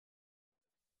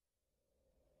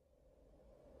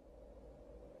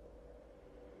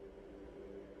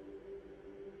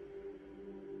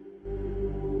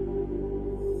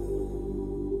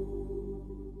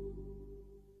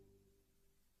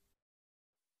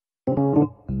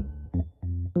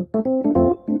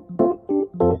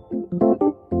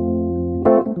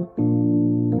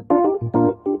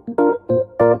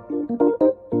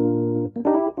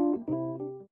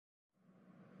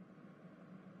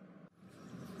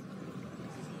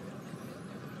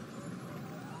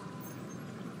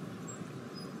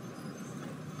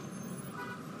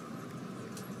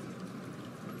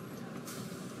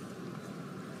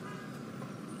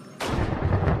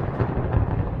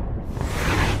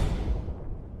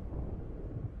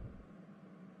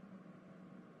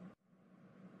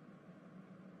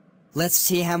Let's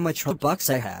see how much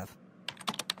Robux I have.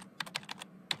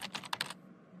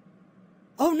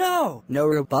 Oh no! No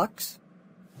Robux?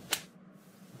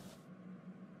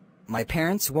 My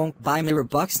parents won't buy me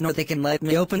Robux nor they can let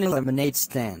me open a lemonade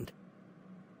stand.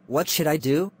 What should I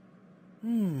do?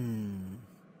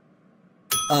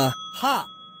 Ha!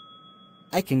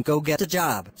 I can go get a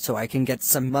job so I can get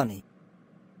some money.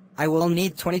 I will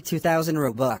need 22,000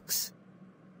 Robux.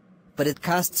 But it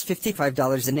costs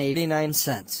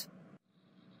 $55.89.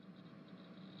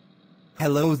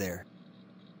 Hello there.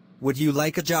 Would you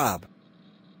like a job?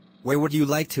 Where would you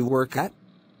like to work at?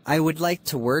 I would like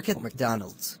to work at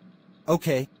McDonald's.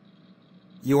 Okay.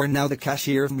 You are now the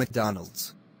cashier of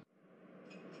McDonald's.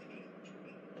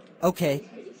 Okay.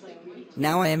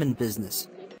 Now I am in business.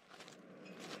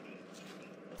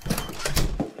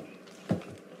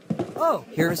 Oh,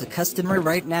 here's a customer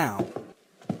right now.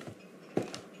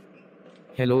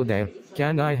 Hello there.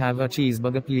 Can I have a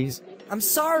cheeseburger, please? I'm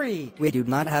sorry, we do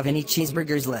not have any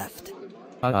cheeseburgers left.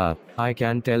 I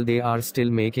can tell they are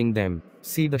still making them.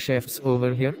 See the chefs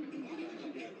over here?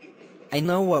 I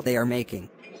know what they are making.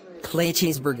 Clay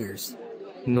cheeseburgers.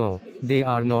 No, they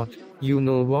are not. You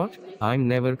know what? I'm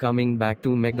never coming back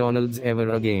to McDonald's ever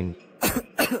again.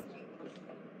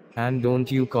 And don't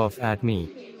you cough at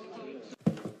me.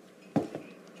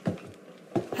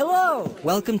 Hello!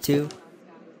 Welcome to...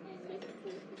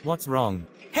 What's wrong?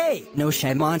 Hey! No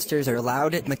shy monsters are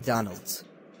allowed at McDonald's.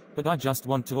 But I just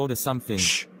want to order something.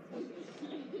 Shh!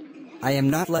 I am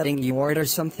not letting you order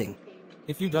something.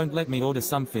 If you don't let me order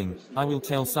something, I will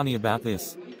tell Sonny about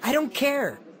this. I don't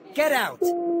care! Get out!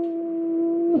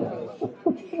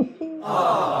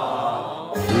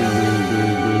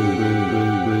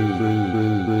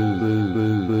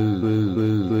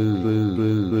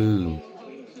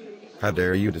 How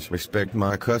dare you disrespect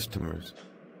my customers?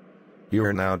 You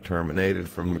are now terminated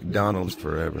from McDonald's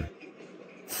forever.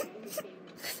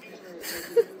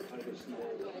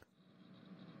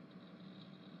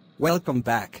 Welcome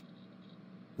back.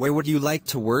 Where would you like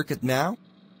to work at now?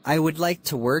 I would like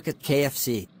to work at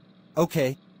KFC.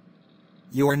 Okay.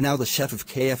 You are now the chef of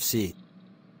KFC.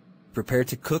 Prepare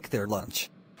to cook their lunch.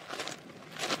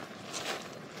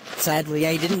 Sadly,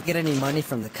 I didn't get any money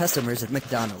from the customers at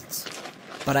McDonald's.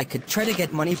 But I could try to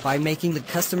get money by making the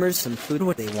customers some food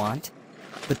what they want,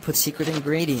 but put secret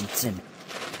ingredients in.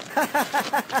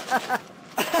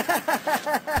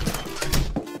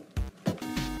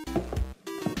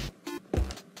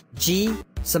 Gee,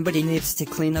 somebody needs to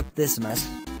clean up this mess.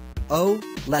 Oh,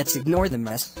 let's ignore the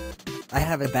mess. I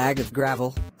have a bag of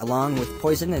gravel, along with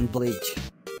poison and bleach.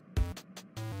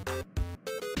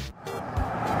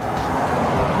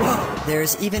 Whoa,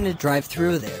 there's even a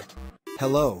drive-thru there.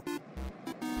 Hello.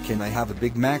 Can I have a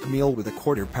Big Mac meal with a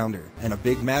quarter pounder, and a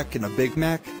Big Mac and a Big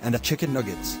Mac, and a chicken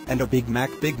nuggets, and a Big Mac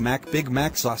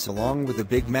sauce along with a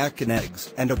Big Mac and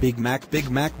eggs, and a Big Mac?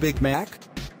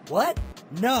 What?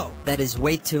 No, that is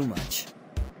way too much.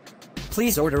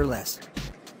 Please order less.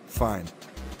 Fine.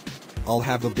 I'll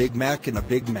have a Big Mac and a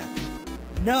Big Mac.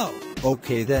 No.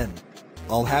 Okay then.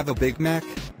 I'll have a Big Mac,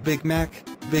 Biggie Mac.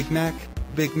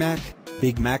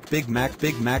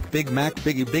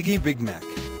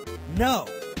 No.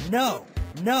 No.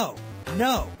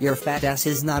 Your fat ass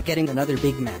is not getting another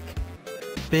Big Mac.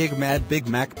 Big Mac, Biggie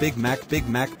mother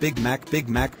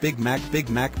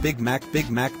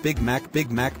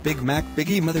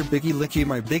Biggie licky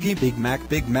my Big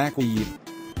Mac we you.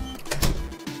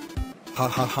 Ha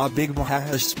ha ha big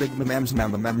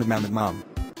mom.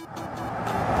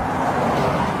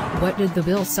 What did the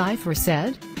Bill Cipher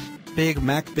said? Big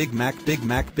Mac, Big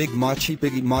Machi,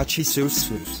 Biggie Machi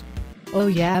Soos. Oh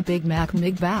yeah, Big Mac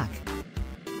back.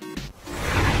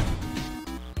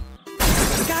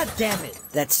 God damn it!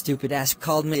 That stupid ass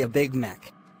called me a Big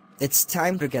Mac. It's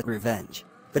time to get revenge.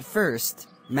 But first,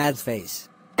 mad face.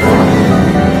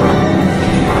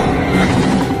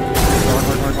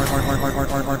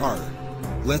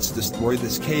 Let's destroy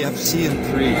this KFC in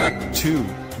 3, 2,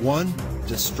 1,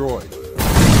 destroy.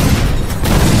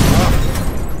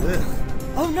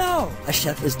 Oh no! A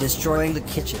chef is destroying the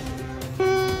kitchen.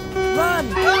 Run!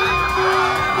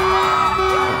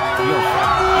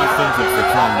 think it's the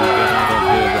time we get out of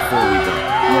here before we go.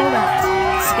 You're right,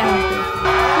 scoundrel.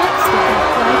 Let's get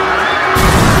that right.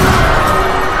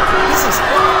 This is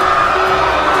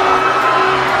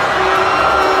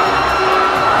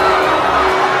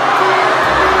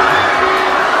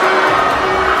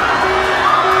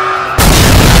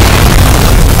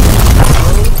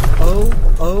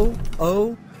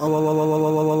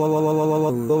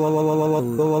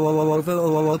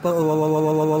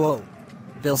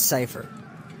Bill Cipher.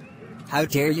 How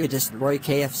dare you destroy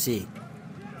KFC?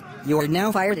 You are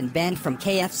now fired and banned from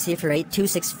KFC for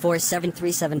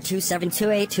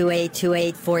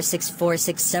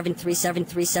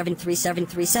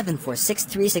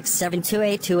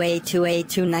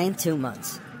 82647372882846467373737463673828282829 2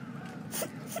 months.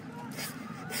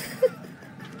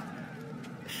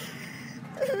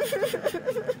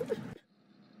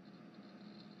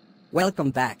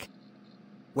 Welcome back.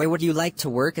 Where would you like to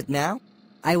work at now?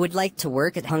 I would like to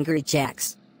work at Hungry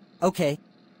Jack's. Okay.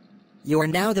 You are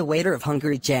now the waiter of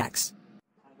Hungry Jack's.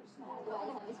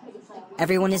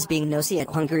 Everyone is being nosy at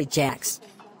Hungry Jack's.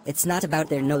 It's not about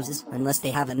their noses unless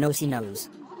they have a nosy nose.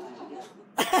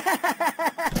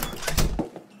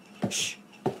 Shh.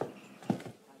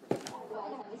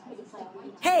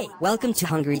 Hey, welcome to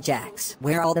Hungry Jack's,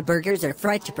 where all the burgers are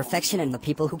fried to perfection and the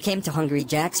people who came to Hungry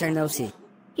Jack's are nosy.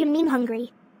 You mean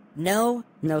hungry? No,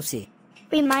 nosy.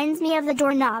 Reminds me of the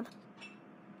doorknob.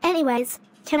 Anyways,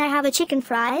 can I have a chicken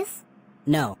fries?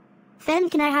 No. Then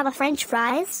can I have a french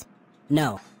fries?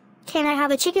 No. Can I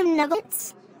have a chicken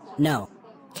nuggets? No.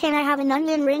 Can I have an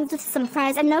onion rings with some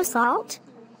fries and no salt?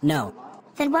 No.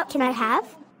 Then what can I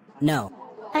have? No.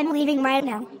 I'm leaving right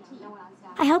now.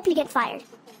 I hope you get fired.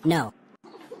 No.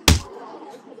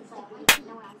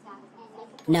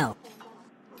 No.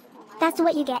 That's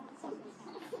what you get.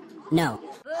 No.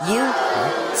 You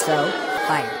are so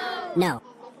fired. No.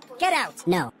 Get out!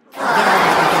 No. Get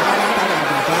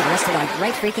out of the restaurant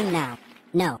right freaking now.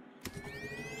 No.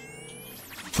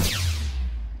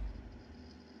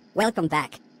 Welcome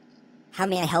back. How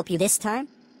may I help you this time?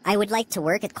 I would like to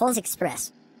work at Coles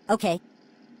Express. Okay.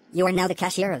 You are now the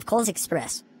cashier of Coles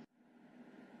Express.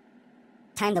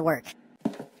 Time to work.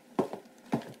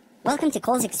 Welcome to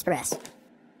Coles Express.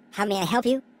 How may I help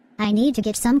you? I need to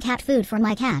get some cat food for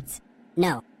my cats.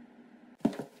 No.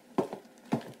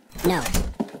 No.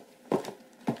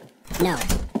 No.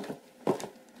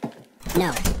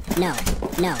 No. No.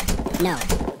 No. No.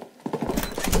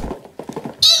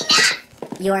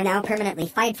 You are now permanently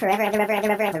fired forever.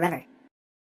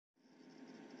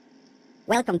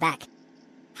 Welcome back.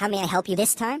 How may I help you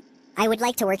this time? I would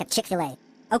like to work at Chick-fil-A.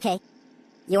 Okay.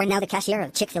 You are now the cashier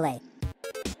of Chick-fil-A.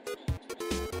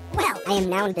 Well, I am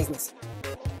now in business.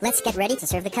 Let's get ready to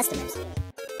serve the customers.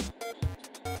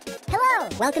 Hello!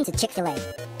 Welcome to Chick-fil-A.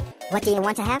 What do you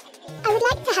want to have? I would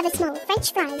like to have a small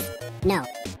French fries. No.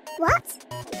 What?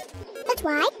 But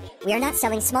why? We are not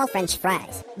selling small French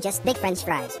fries, just big French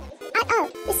fries. Oh,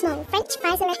 the small French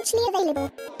fries are actually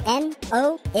available.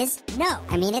 N-O is no.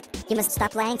 I mean it. You must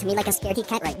stop lying to me like a scaredy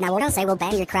cat right now or else I will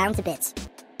bang your crown to bits.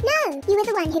 No, you are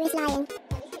the one who is lying.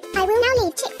 I will now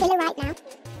leave Chick-fil-A right now.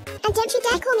 And don't you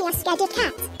dare call me a scaredy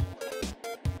cat.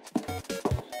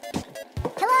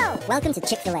 Hello! Welcome to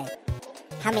Chick-fil-A.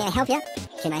 How may I help you?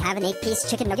 Can I have an 8-piece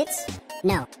chicken nuggets?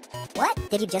 No. What?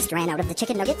 Did you just ran out of the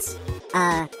chicken nuggets?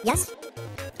 Yes?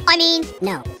 I mean...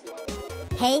 No.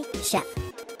 Hey, chef.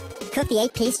 Cook the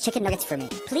 8-piece chicken nuggets for me.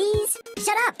 Please?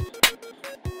 Shut up!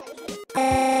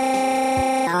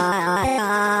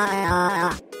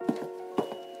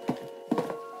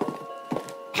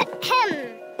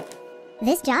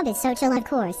 This job is so chill, of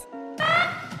course.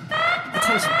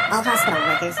 Attention, all hospital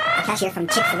workers. A cashier from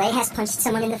Chick-fil-A has punched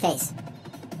someone in the face.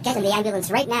 Get in the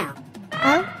ambulance right now.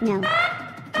 Oh, no.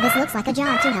 This looks like a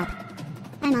job to help.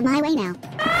 I'm on my way now.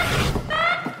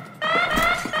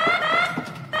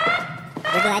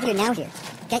 We're glad you're now here.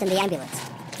 Get in the ambulance.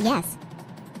 Yes.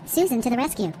 Susan to the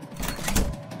rescue.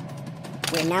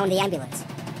 We're now in the ambulance.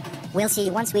 We'll see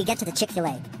you once we get to the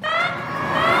Chick-fil-A.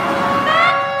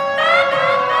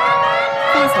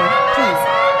 Faster, please.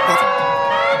 Got it.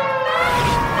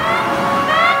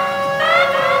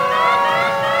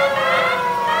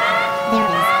 There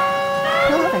it is.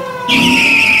 Pull over.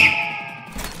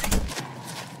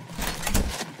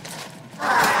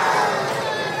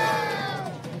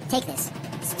 Take this.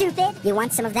 Stupid! You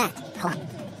want some of that? Huh.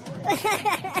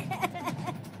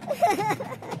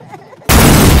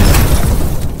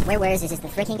 Where is this? Is the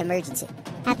freaking emergency?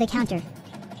 At the counter.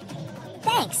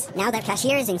 Thanks! Now that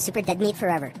cashier is in super dead meat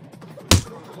forever.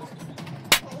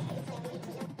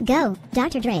 Go,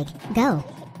 Dr. Drake, go.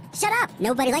 Shut up!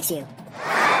 Nobody likes you.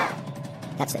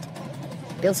 That's it.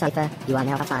 Bill Cipher, you are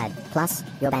now fired. Plus,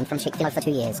 you're banned from Chick-fil-A for 2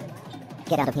 years.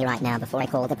 Get out of here right now before I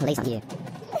call the police on you.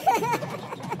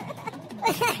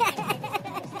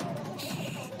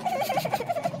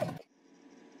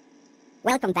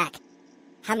 Welcome back.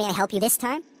 How may I help you this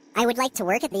time? I would like to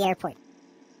work at the airport,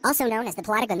 also known as the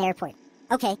Pelagon Airport.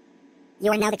 Okay,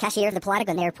 you are now the cashier of the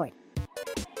Pelagon Airport.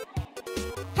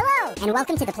 Hello, and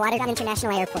welcome to the Pelagon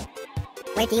International Airport.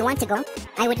 Where do you want to go?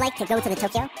 I would like to go to the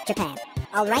Tokyo, Japan.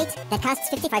 Alright, that costs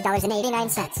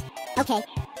 $55.89. Okay,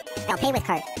 I'll pay with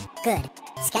card. Good.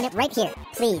 Scan it right here,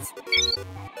 please.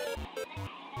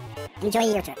 Enjoy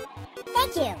your trip.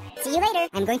 Thank you. See you later.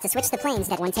 I'm going to switch the planes.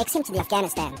 That one takes him to the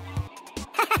Afghanistan.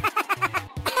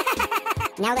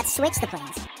 Now let's switch the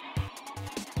planes.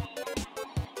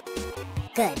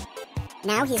 Good.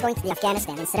 Now he's going to the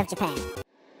Afghanistan instead of Japan.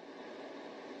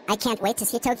 I can't wait to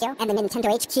see Tokyo and the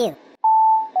Nintendo HQ.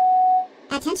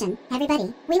 Attention,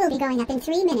 everybody. We will be going up in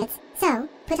 3 minutes, so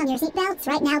put on your seatbelts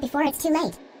right now before it's too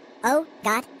late. Oh,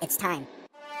 God, it's time.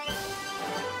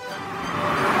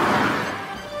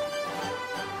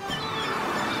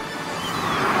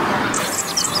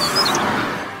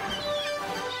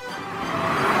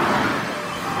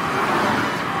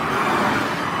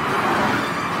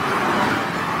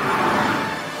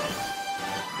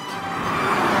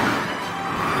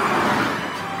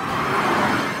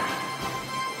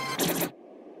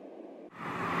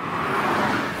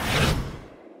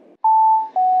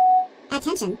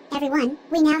 Attention, everyone,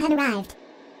 we now have arrived.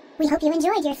 We hope you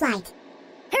enjoyed your flight.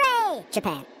 Hooray!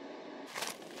 Japan.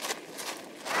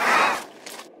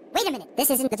 Wait a minute,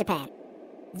 this isn't the Japan.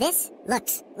 This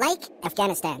looks like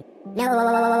Afghanistan. No.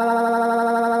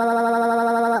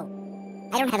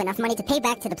 I don't have enough money to pay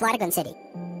back to the Pelagon City.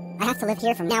 I have to live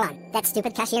here from now on. That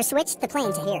stupid cashier switched the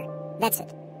plane to here. That's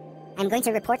it. I'm going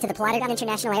to report to the Pelagon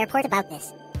International Airport about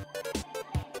this.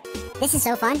 This is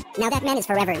so fun. Now that man is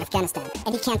forever in Afghanistan,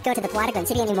 and he can't go to the Pelagon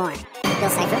City anymore. Bill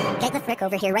Cipher, get the frick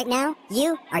over here right now.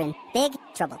 You are in big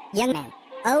trouble, young man.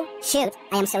 Oh, shoot,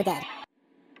 I am so dead.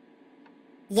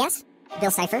 Yes?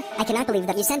 Bill Cipher, I cannot believe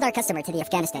that you send our customer to the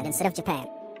Afghanistan instead of Japan.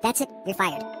 That's it, you're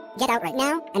fired. Get out right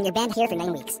now, and you're banned here for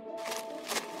 9 weeks.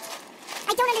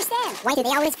 I don't understand. Why do they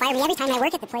always fire me every time I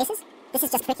work at the places? This is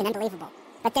just freaking unbelievable.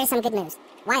 But there's some good news.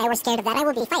 Why I was scared of that I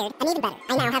will be fired, and even better,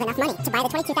 I now have enough money to buy the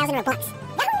 22,000 Robux.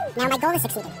 Yahoo! Now my goal is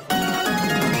succeeded.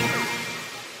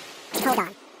 Hold on.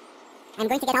 I'm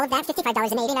going to get all of that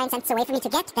 $55.89 away from me to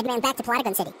get that man back to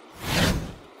Pelagon City.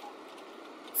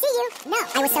 See you! No,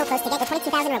 I was so close to get the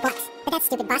 22,000 Robux, but that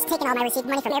stupid boss taking all my received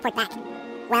money from airport back.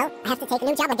 Well, I have to take a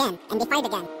new job again, and be fired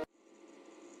again.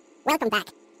 Welcome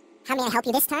back. How may I help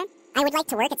you this time? I would like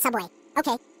to work at Subway.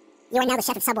 Okay, you are now the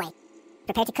chef of Subway.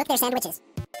 Prepare to cook their sandwiches.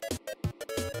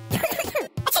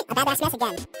 A badass mess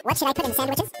again. What should I put in the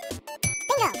sandwiches?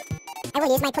 Bingo! I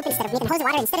will use my poop instead of meat and hose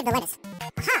water instead of the lettuce.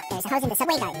 Aha! There's a hose in the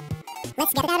Subway garden.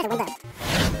 Let's get it out of the window.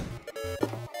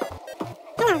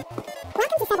 Hello.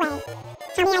 Welcome to Subway.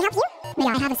 How may I help you? May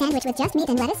I have a sandwich with just meat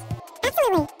and lettuce?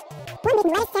 Absolutely. One meat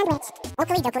and lettuce sandwich.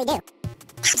 Oakley dokley do.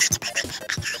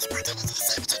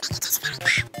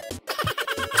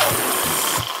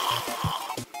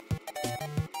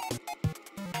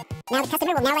 Now the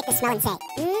customer will now like the smell and say,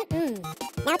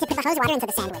 Now to put the hose water into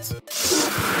the sandwich.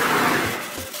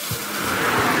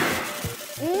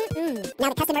 Now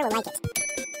the customer will like it.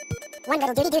 One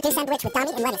little doody-doo-doo sandwich with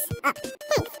Tommy and lettuce. Up.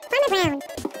 Thanks, Farmer Brown.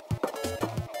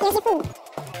 Here's your food.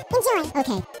 Enjoy.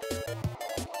 Okay.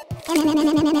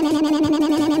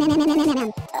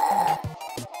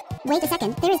 Wait a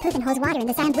second, there is poop and hose water in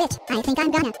the sandwich. I think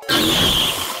I'm gonna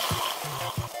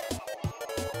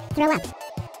throw up.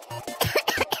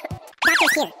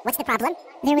 Doctor's here. What's the problem?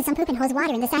 There was some poop and hose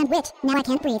water in the sandwich. Now I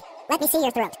can't breathe. Let me see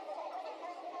your throat.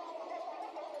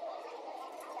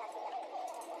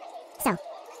 So.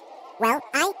 Well,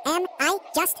 I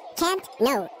just can't.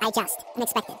 No, I just.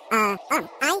 Unexpected. I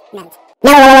meant.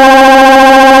 No!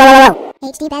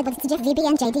 HD bad BCGFA24JAGG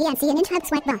and JD and CN Intrub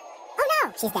sweat bar. Oh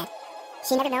no! She's dead.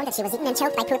 She never known that she was eaten and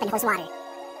choked by poop and hose water.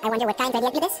 I wonder what kind of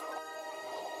idea this?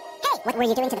 Hey! What were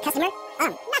you doing to the customer?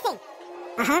 Nothing!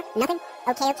 Nothing?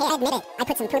 Okay, I admit it. I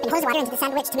put some poop and hose water into the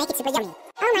sandwich to make it super yummy.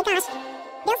 Oh my gosh.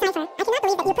 Bill Cipher, I cannot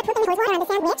believe that you put poop and hose water on the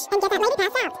sandwich and get that lady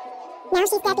passed out. Now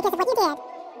she's dead because of what you did.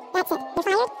 That's it. You're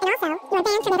fired, and also, you're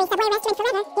banned from every Subway restaurant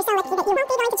forever. You're so lucky that you won't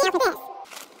be going to jail for this.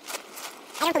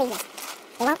 I don't believe this.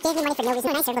 They won't give me money for no reason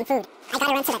when I serve them food. I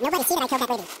gotta run so that nobody see that I killed that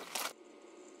lady.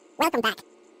 Welcome back.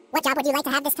 What job would you like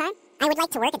to have this time? I would like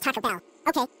to work at Taco Bell.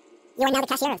 Okay. You are now the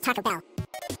cashier of Taco Bell.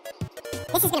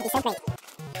 This is gonna be so great.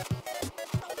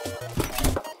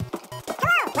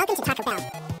 Hello! Welcome to Taco Bell.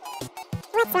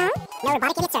 What's wrong? No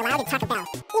robotic idiots are allowed at Taco Bell.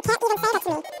 You can't even say that to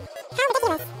me. How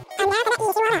ridiculous. I'm now gonna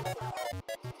eat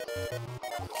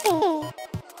Oh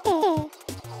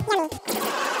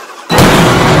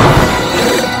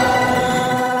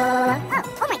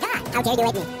my god! How dare you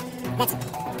hit me? That's it.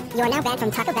 You are now banned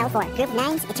from Taco Bell for Group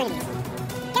 9's Eternities.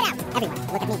 Get out! Everyone,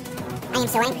 look at me. I am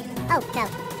so angry. Oh, no.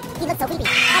 You look so weepy.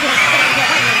 Everyone, get out of here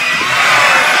right now.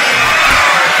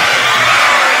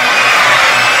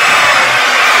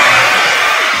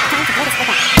 Time to blow this book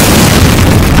up.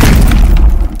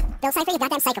 Bill Cipher, you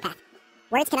goddamn psychopath.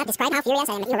 Words cannot describe how furious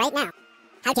I am at you right now.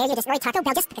 How dare you destroy Taco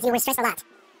Bell just because you were stressed a lot.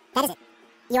 That is it.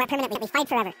 You are permanently fired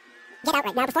forever. Get out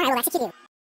right now before I will execute you.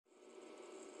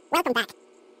 Welcome back.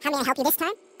 How may I help you this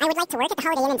time? I would like to work at the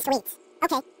Holiday Inn and Suites.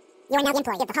 Okay. You are now the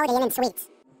employee of the Holiday Inn and Suites.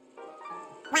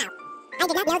 Wow. I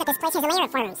did not know that this place has a layer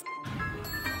of farms.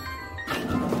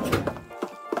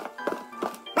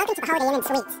 Welcome to the Holiday Inn and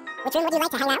Suites. Which room would you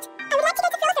like to hang out? I would like to go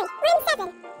to floor 3, room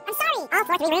 7. I'm sorry. All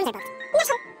 4 3 rooms are booked.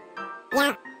 No.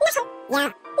 Yeah. No. Yeah. No.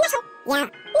 Yeah. No. Yeah. No. Yeah. No.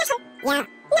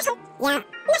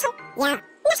 Yeah. No.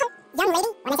 Young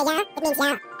lady, when I say yeah, it means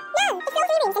yeah. No, the floor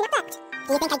 3 rooms are not booked.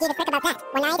 Do you think I gave a frick about that?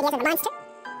 One-eyed and the other a monster?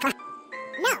 Huh.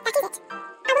 No, that is it.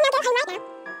 I will now go home right now.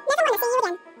 Never want to see you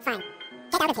again. Fine.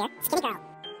 Get out of here, skinny girl.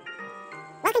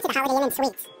 Welcome to the Holiday Inn and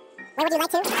Suites. Where would you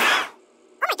like to? Oh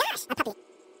my gosh, a puppy.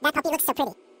 That puppy looks so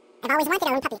pretty. I've always wanted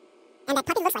our own puppy. And that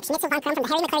puppy looks like Schnitzel von Krumm from the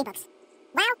Harry McCurry books.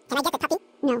 Wow, can I get the puppy?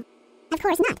 No. Of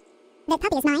course not. The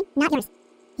puppy is mine, not yours.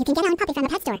 You can get our own puppy from the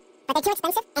pet store. But they're too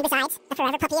expensive, and besides, a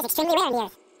forever puppy is extremely rare in the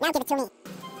earth. Now give it to me.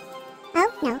 Oh,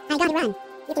 no, I gotta run.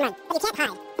 You can run, but you can't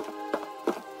hide.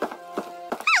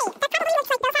 Hey, that probably looks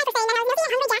like Bill Cipher saying that I was milking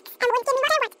a hungry jack and would give me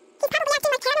what I want. He's probably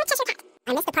acting like Caramel Cheshire Cat.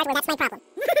 I missed the part where that's my problem.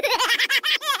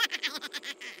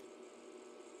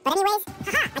 But anyways,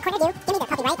 haha, I cornered you. Give me the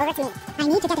puppy right over to me. I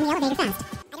need to get in the elevator fast.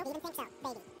 I don't even think so,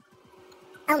 baby.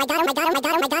 Oh my god, oh my god, oh my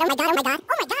god, oh my god, oh my god, oh my god.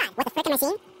 Oh my god! What the frick am I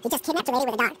seeing? He just kidnapped a lady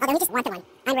with a dog, although he just wanted one.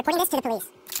 I'm reporting this to the police.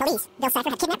 Police, Bill Cipher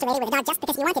had kidnapped a lady with a dog just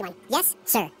because he wanted one. Yes,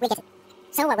 sir, we get it.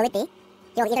 So what will it be?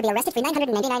 You'll either be arrested for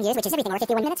 999 years, which is everything, or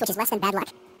 51 minutes, which is less than bad luck.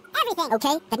 Everything!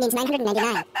 Okay, that means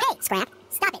 999. Hey, Scrap,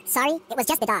 stop it. Sorry, it was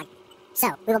just the dog. So,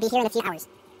 we will be here in a few hours.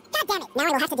 God damn it, now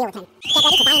I will have to deal with him. Get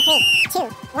ready to die in 3,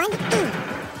 2, 1,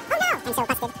 Oh no, I'm so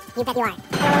busted. You bet you are.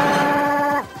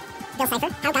 Bill Cipher,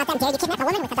 how goddamn dare you kidnap a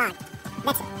woman with a dog?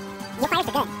 That's it. You're fired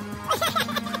for good.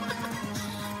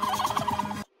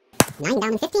 9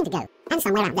 down and 15 to go. And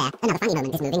somewhere out there, another funny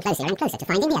moment is moving closer and closer to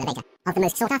finding the elevator of the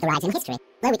most sought-after rides in history.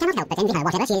 Though we cannot help but envy her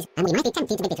whatever she is, and we might be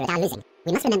tempted to be bitter at our losing.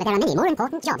 We must remember there are many more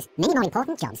important jobs. Many more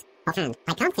important jobs. Offhand,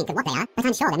 I can't think of what they are, but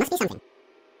I'm sure there must be something.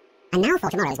 And now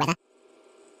for tomorrow's weather.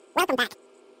 Welcome back.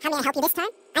 How may I help you this time?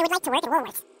 I would like to work at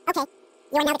Woolworths. Okay.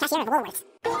 You are now the cashier of Woolworths.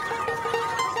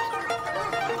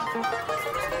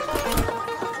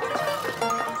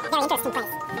 Very interesting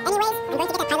place. Anyways, I'm going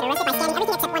to get that pilot arrested by scanning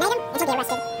everything except one item, and she'll be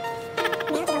arrested.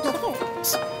 Now to go pay the food.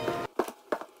 Shh.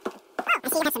 Oh, I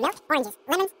see you have some milk, oranges,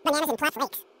 lemons, bananas, and plus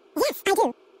flakes. Yes, I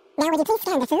do. Now will you please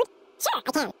scan the food? Sure,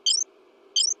 I can.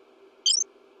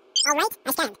 Alright,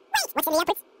 I scanned. Wait, what's in the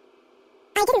upwards?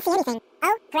 I didn't see anything.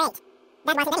 Oh, great.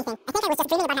 That wasn't anything. I think I was just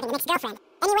dreaming about having the next girlfriend.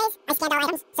 Anyways, I scanned all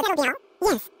items, so that'll be all.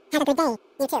 Yes, have a good day.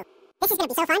 You too. This is gonna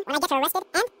be so fun when I get her arrested,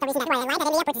 and the reason that why I lied that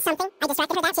in the upwards is something, I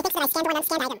distracted her that she thinks that I scanned one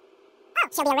unscanned item. Oh,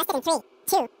 she'll be arrested in 3,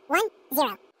 2, 1,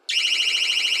 0.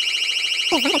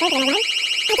 Is that a burglar alarm?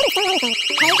 I didn't steal anything.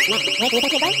 Hey, no, where do you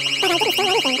think you're going? But I didn't steal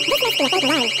anything. This must be a fake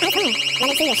alarm. I swear. Let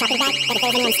me see your shopping bag, but if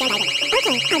there's any unscanned item.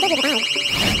 Okay, I'll give you the bag.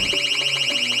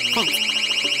 Thanks.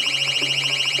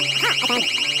 Aha, I found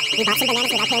it. You bought some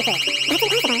bananas without paying for it. That's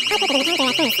impossible. I put it in the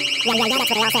counter at first. Yeah, that's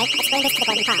what they all say. Explain this to the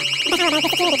golden paw. But how about the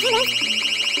security cameras?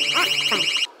 Ah, fine.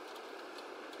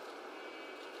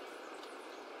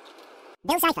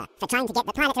 Bill Cipher, for trying to get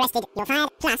the pilot arrested, you're fired,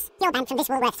 plus, you're banned from this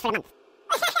Woolworths for a month.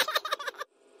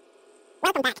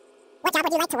 Welcome back. What job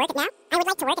would you like to work at now? I would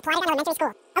like to work at Plotterdon Elementary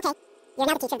School. Okay. You're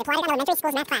now the teacher of the Plotterdon Elementary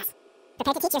School's math class.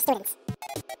 Prepare to teach your students.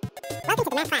 Welcome to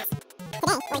the math class.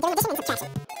 Today, we're doing addition and subtraction.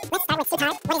 Let's start with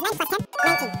sweetheart. What is 9 plus 10?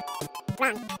 19.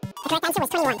 Wrong. The correct answer was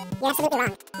 21. You're absolutely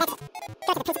wrong. That's it.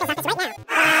 Go to the principal's office right now.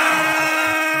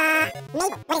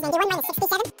 Mabel, what is 91 minus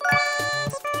 67?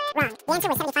 Wrong. The answer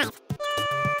was 75.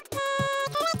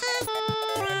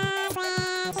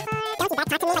 Don't you back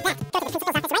talk to me like that. Go to the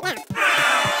principal's office right now.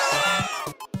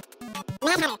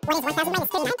 Mad Hatter, what is 1000 minus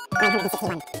 39?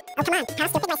 961. Oh, come on. How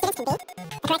stupid my students can be.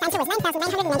 The correct answer was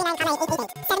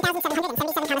 9,999,888, 7,710,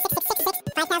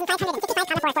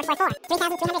 5,555,444,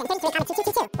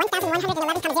 3,333,222,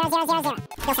 1,111,0000.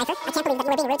 Bill Cipher, I can't believe that you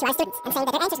were being rude to our students and saying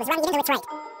that their answers was wrong even though it's right.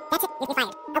 That's it, you'd be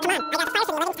fired. Oh, come on. I got fired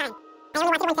for the 11th time. I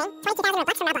only wanted one thing, 22,000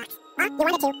 Robux from our box. Well, you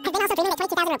wanted to. I've been also dreaming that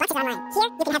 22,000 Robux is online. Here,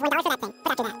 you can have $1 for that thing.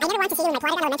 But after that, I never want to see you in my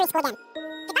Plotterdon Elementary School again.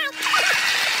 Goodbye.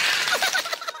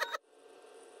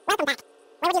 Welcome back.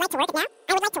 Where would you like to work now?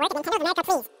 I would like to work at Nintendo of America,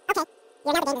 please. Okay.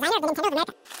 You're now the game designer of the Nintendo of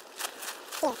America.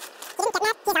 Here. He didn't get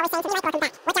mad. He's always saying to me like, welcome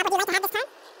back. What job would you like to have this time?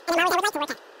 And I'm always I would like to work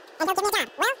at. And he'll give me a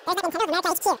job. Well, there's that Nintendo of America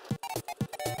HQ.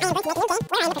 I am going to make a new game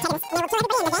where I am the protagonist, and I will kill everybody in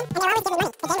the game, and they will always give me money.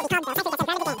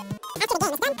 The game will be called Bill Cipher Gets Gravity Game. After the game is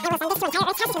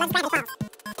done, I will send this to entire Earth's houses who loves Gravity Falls. Good, now it's all done. I didn't originally erase, even though it's really supposed to be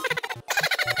already. I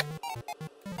made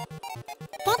lots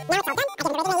of copies. Now time to send them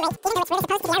all to the air.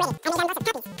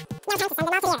 I am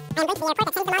going to the airport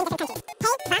that sends them all in different countries. Hey,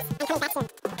 boss, I'm coming back soon.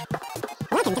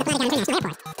 Welcome to the Polygon International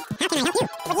Airport. How can I help you?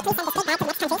 Would you please send this big bag to the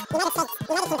next countries? United States, United Kingdom, Canada,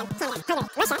 Hungary,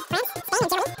 Russia, France, Spain, and Germany? Okay,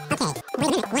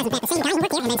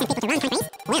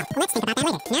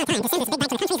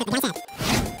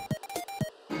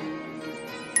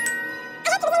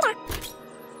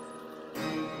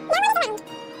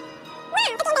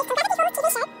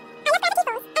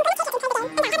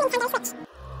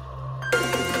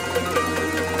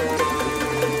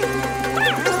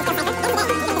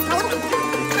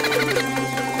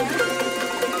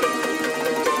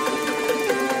 wait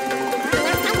a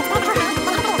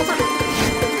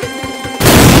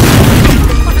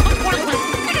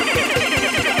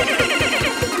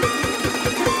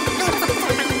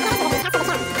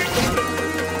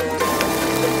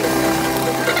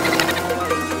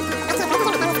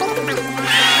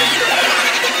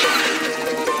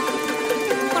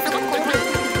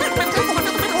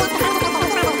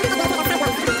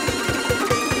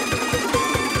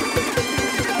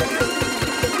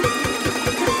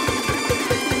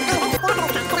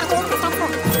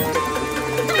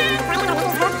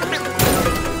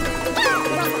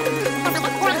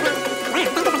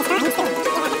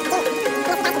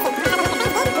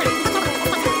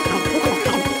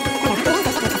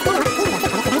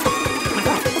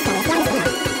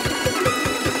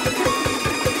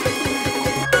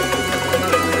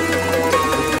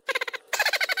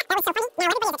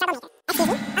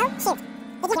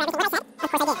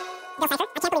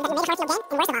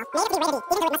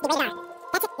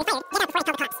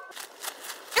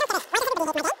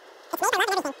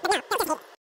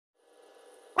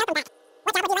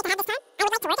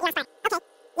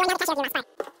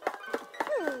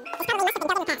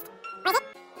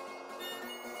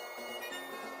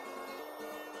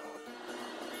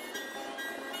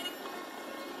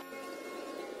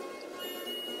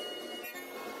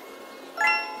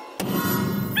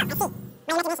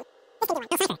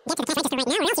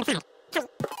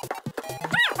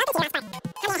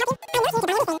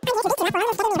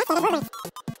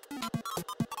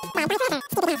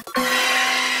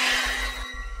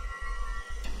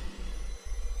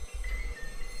Wasn't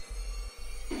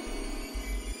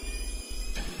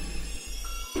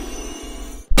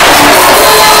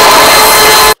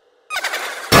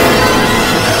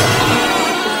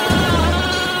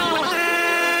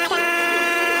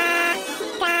that the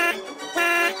same guy who worked here and then sent people to wrong countries?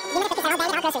 Well, let's think about that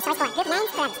later. Now time to send this big bag to the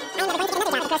countries that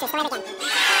the guy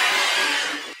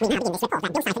said. We now begin this report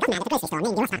that Bill Cipher got mad at the grocery store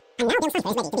named Bill Cipher, and now Bill Cipher is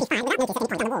ready to be defined without notice at any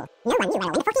point on the wall. No one knew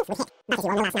where when the 14th would hit, but as you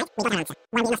all know last night, we got an answer.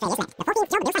 One in Australia is left. The 14th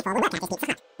job Bill Cipher will work at is Pizza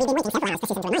Hut. We've been waiting several hours for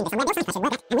Susan to remind us on where Bill Cipher should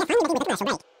work at, and we are finally ready with a commercial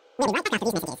break. We'll be right back after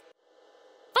these messages.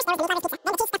 First there was the new pizza,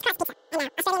 then the cheese stuffed crust pizza, and now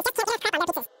Australians just can't get enough crap on their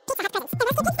pizzas. Pizza Hut presents the roasted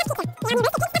cheese stuffed pizza. The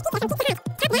roasted cheese stuffed pizza from Pizza Hut. Top now, more delicious.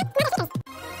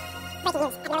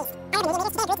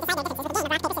 Breaking news, I'm released. I have been meeting today group to decide their differences with the game of rock, paper, scissors. The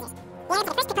answer to the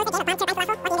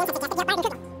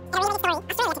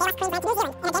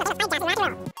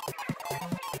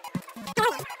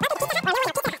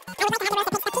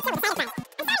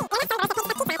first proposed game of bouncer,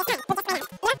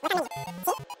 bite, waffle, or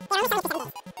the names have suggested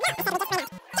via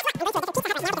Bard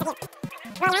and Google.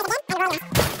 In a related story, Australia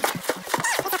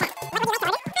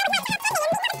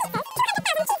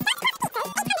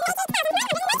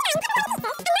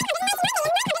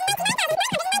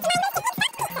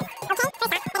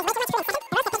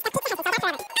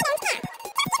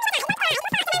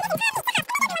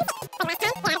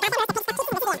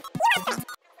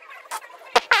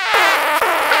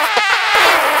lost Queensland to New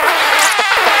Zealand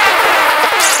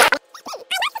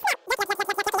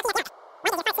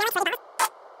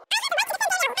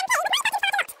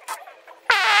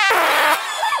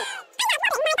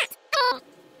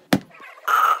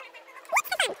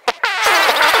a game against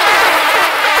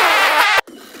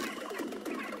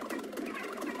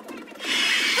 5,000 after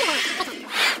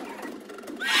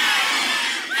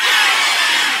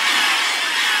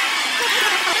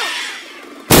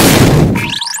all.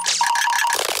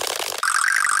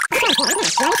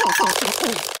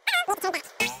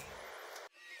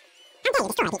 I'm going to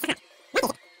destroy Pizza Hut.